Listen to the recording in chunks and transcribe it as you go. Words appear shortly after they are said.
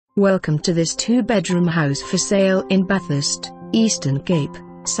Welcome to this 2-bedroom house for sale in Bathurst, Eastern Cape,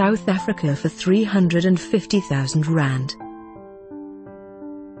 South Africa for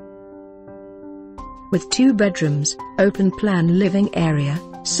R350,000. With 2 bedrooms, open-plan living area,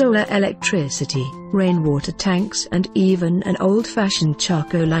 solar electricity, rainwater tanks and even an old-fashioned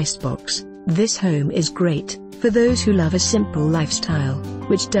charcoal icebox, this home is great for those who love a simple lifestyle,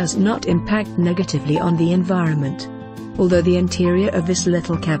 which does not impact negatively on the environment. Although the interior of this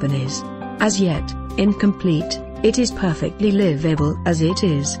little cabin is, as yet, incomplete, it is perfectly livable as it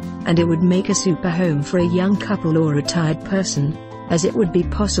is, and it would make a super home for a young couple or retired person, as it would be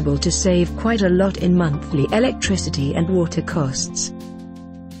possible to save quite a lot in monthly electricity and water costs.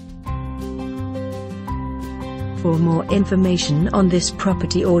 For more information on this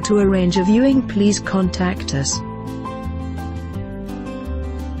property or to arrange a viewing, please contact us.